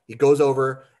muscle. He goes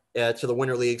over to the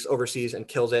winter leagues overseas and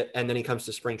kills it. And then he comes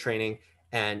to spring training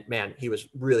and man, he was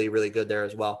really, really good there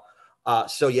as well.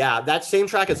 So yeah, that same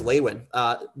track as Lewin,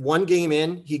 1 game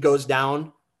in, he goes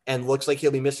down and looks like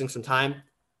he'll be missing some time.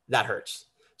 That hurts.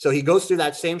 So he goes through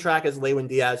that same track as Lewin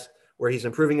Diaz, where he's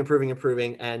improving.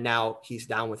 And now he's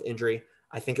down with injury.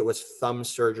 I think it was thumb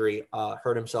surgery,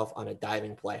 hurt himself on a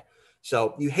diving play.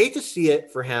 So you hate to see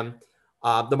it for him.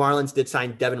 The Marlins did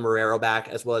sign Devin Marrero back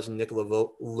as well as Nick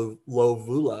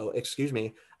Lovulo,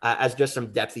 as just some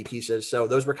depthy pieces. So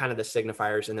those were kind of the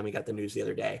signifiers. And then we got the news the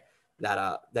other day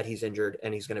that he's injured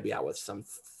and he's going to be out with some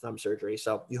thumb surgery.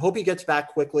 So you hope he gets back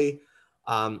quickly.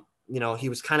 He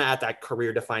was kind of at that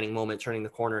career defining moment, turning the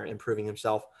corner, improving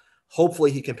himself.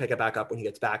 Hopefully he can pick it back up when he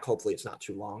gets back. Hopefully it's not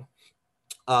too long.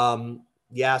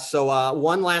 So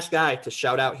one last guy to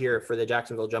shout out here for the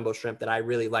Jacksonville Jumbo Shrimp that I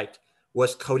really liked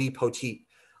was Cody Poteet,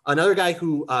 another guy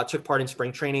who took part in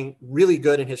spring training, really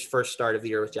good in his first start of the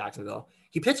year with Jacksonville.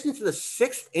 He pitched into the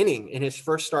 6th inning in his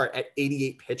first start at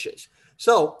 88 pitches.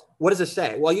 So what does this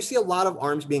say? Well, you see a lot of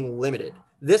arms being limited.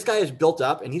 This guy is built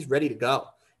up and he's ready to go.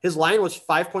 His line was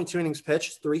 5.2 innings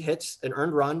pitched, 3 hits, an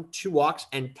earned run, 2 walks,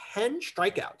 and 10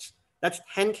 strikeouts. That's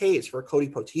 10 Ks for Cody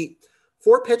Poteet.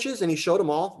 4 pitches, and he showed them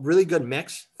all. Really good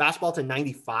mix. Fastball to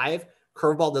 95,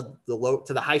 curveball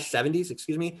to the high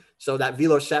 70s, So that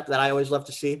velo sep that I always love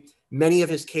to see. Many of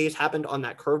his Ks happened on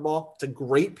that curveball. It's a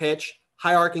great pitch,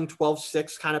 high arcing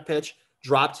 12-6 kind of pitch,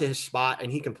 drop to his spot,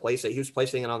 and he can place it. He was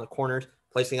placing it on the corners,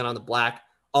 placing it on the black.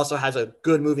 Also has a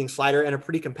good moving slider and a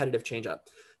pretty competitive changeup.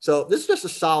 So this is just a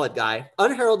solid guy,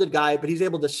 unheralded guy, but he's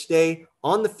able to stay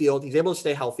on the field. He's able to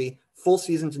stay healthy. Full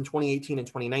seasons in 2018 and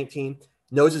 2019.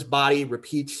 Knows his body,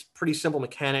 repeats, pretty simple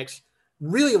mechanics.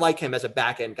 Really like him as a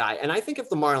back-end guy. And I think if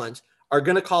the Marlins are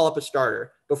going to call up a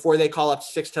starter before they call up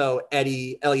Sixto,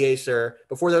 Eddie, Eliezer,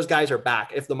 before those guys are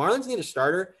back, if the Marlins need a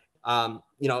starter, I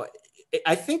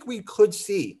think we could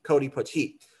see Cody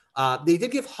Poteet. They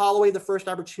did give Holloway the first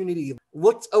opportunity.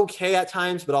 Looked okay at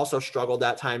times, but also struggled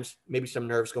at times. Maybe some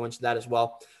nerves go into that as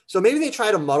well. So maybe they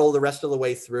try to muddle the rest of the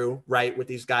way through, right, with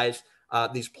these guys,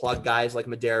 these plug guys like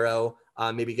Madero,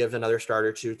 maybe give another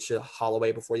starter to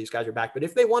Holloway before these guys are back. But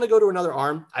if they want to go to another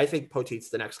arm, I think Poteet's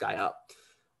the next guy up.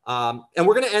 And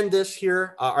we're going to end this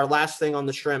here. Our last thing on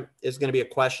the Shrimp is going to be a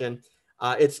question.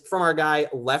 It's from our guy,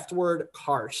 Leftward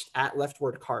Karst, at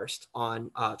Leftward Karst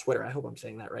on Twitter. I hope I'm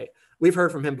saying that right. We've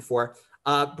heard from him before.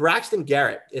 Braxton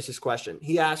Garrett is his question.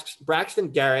 He asks, Braxton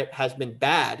Garrett has been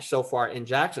bad so far in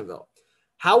Jacksonville.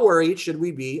 How worried should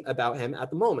we be about him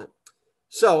at the moment?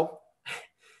 So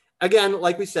again,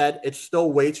 like we said, it's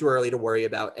still way too early to worry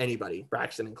about anybody,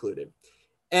 Braxton included.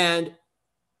 And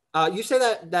you say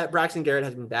that Braxton Garrett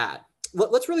has been bad.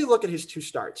 Let's really look at his 2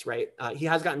 starts, right? He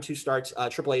has gotten 2 starts.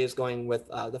 AAA is going with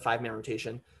the 5-man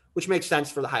rotation, which makes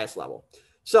sense for the highest level.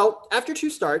 So after 2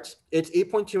 starts, it's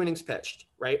 8.2 innings pitched,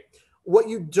 right? What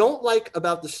you don't like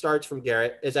about the starts from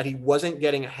Garrett is that he wasn't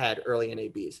getting ahead early in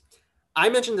ABs. I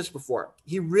mentioned this before.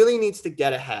 He really needs to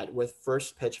get ahead with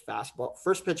first pitch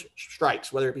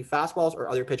strikes, whether it be fastballs or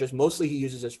other pitches. Mostly he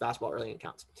uses his fastball early in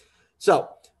counts. So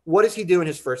what does he do in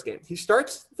his first game? He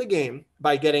starts the game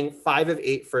by getting 5 of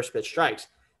 8 first pitch strikes.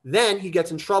 Then he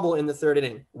gets in trouble in the 3rd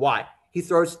inning. Why? He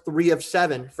throws 3 of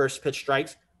 7 first pitch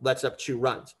strikes, lets up 2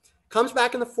 runs. Comes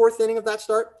back in the 4th inning of that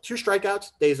start, 2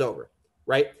 strikeouts, day's over,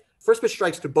 right? First pitch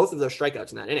strikes to both of those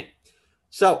strikeouts in that inning.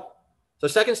 So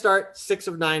second start, 6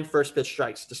 of 9 first pitch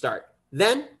strikes to start.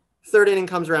 Then 3rd inning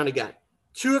comes around again.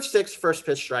 2 of 6 first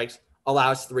pitch strikes,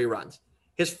 allows 3 runs.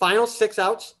 His final 6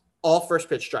 outs, all first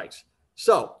pitch strikes.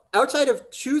 So outside of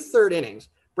 2 third innings,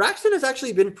 Braxton has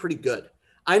actually been pretty good.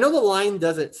 I know the line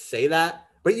doesn't say that,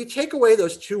 but you take away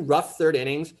those 2 rough 3rd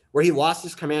innings where he lost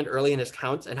his command early in his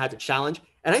counts and had to challenge,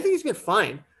 and I think he's been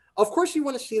fine. Of course, you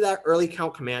want to see that early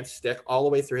count command stick all the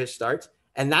way through his starts,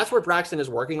 and that's where Braxton is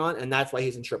working on, and that's why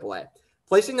he's in AAA.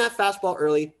 Placing that fastball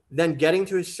early, then getting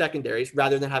to his secondaries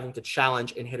rather than having to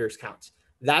challenge in hitters' counts.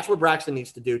 That's what Braxton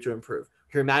needs to do to improve.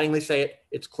 Hear Mattingly say it,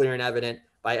 it's clear and evident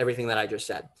by everything that I just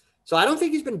said. So I don't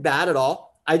think he's been bad at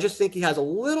all. I just think he has a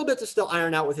little bit to still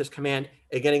iron out with his command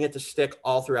and getting it to stick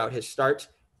all throughout his starts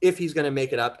if he's going to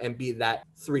make it up and be that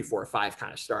 3, 4, 5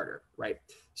 kind of starter, right?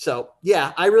 So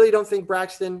yeah, I really don't think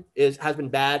Braxton has been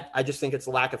bad. I just think it's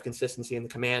a lack of consistency in the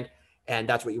command, and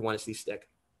that's what you want to see stick.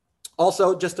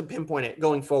 Also, just to pinpoint it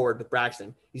going forward with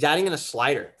Braxton, he's adding in a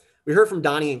slider. We heard from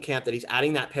Donnie in camp that he's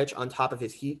adding that pitch on top of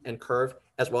his heat and curve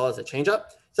as well as a changeup.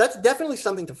 So that's definitely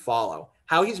something to follow,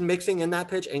 how he's mixing in that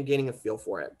pitch and gaining a feel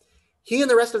for it. He and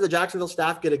the rest of the Jacksonville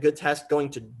staff get a good test going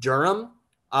to Durham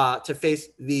to face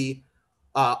the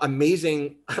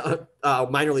amazing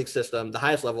minor league system, the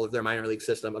highest level of their minor league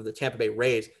system of the Tampa Bay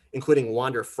Rays, including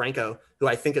Wander Franco, who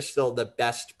I think is still the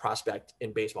best prospect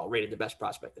in baseball, rated the best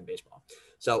prospect in baseball.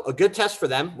 So a good test for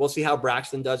them. We'll see how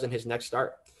Braxton does in his next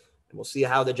start. And we'll see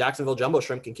how the Jacksonville Jumbo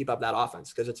Shrimp can keep up that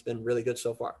offense because it's been really good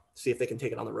so far. See if they can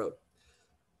take it on the road.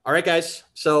 All right, guys.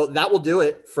 So that will do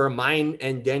it for mine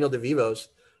and Daniel DeVivo's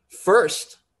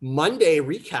first Monday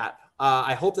recap.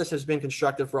 I hope this has been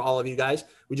constructive for all of you guys.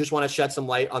 We just want to shed some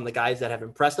light on the guys that have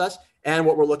impressed us and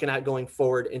what we're looking at going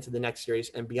forward into the next series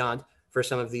and beyond for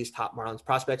some of these top Marlins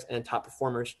prospects and top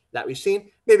performers that we've seen.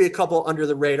 Maybe a couple under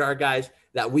the radar guys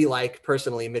that we like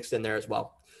personally mixed in there as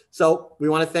well. So we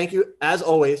want to thank you, as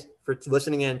always, for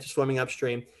listening in to Swimming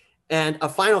Upstream. And a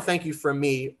final thank you from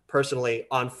me personally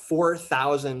on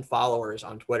 4,000 followers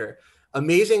on Twitter.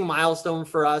 Amazing milestone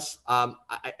for us.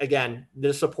 Again,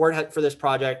 the support for this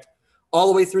project all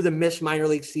the way through the missed minor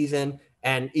league season.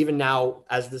 And even now,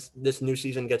 as this new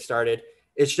season gets started,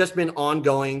 it's just been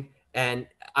ongoing. And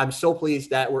I'm so pleased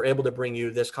that we're able to bring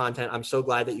you this content. I'm so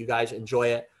glad that you guys enjoy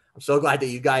it. I'm so glad that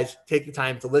you guys take the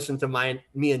time to listen to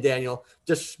me and Daniel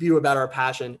just spew about our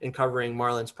passion in covering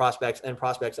Marlins prospects and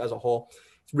prospects as a whole.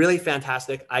 It's really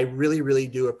fantastic. I really, really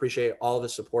do appreciate all of the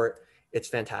support. It's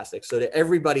fantastic. So to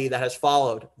everybody that has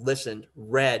followed, listened,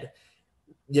 read,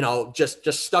 just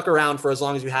stuck around for as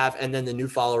long as you have, and then the new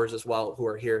followers as well who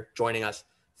are here joining us,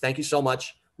 thank you so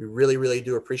much. We really, really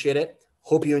do appreciate it.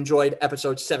 Hope you enjoyed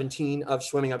episode 17 of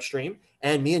Swimming Upstream.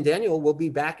 And me and Daniel will be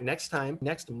back next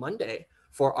Monday,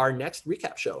 for our next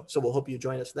recap show. So we'll hope you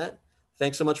join us then.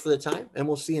 Thanks so much for the time, and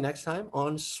we'll see you next time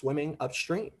on Swimming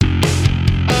Upstream.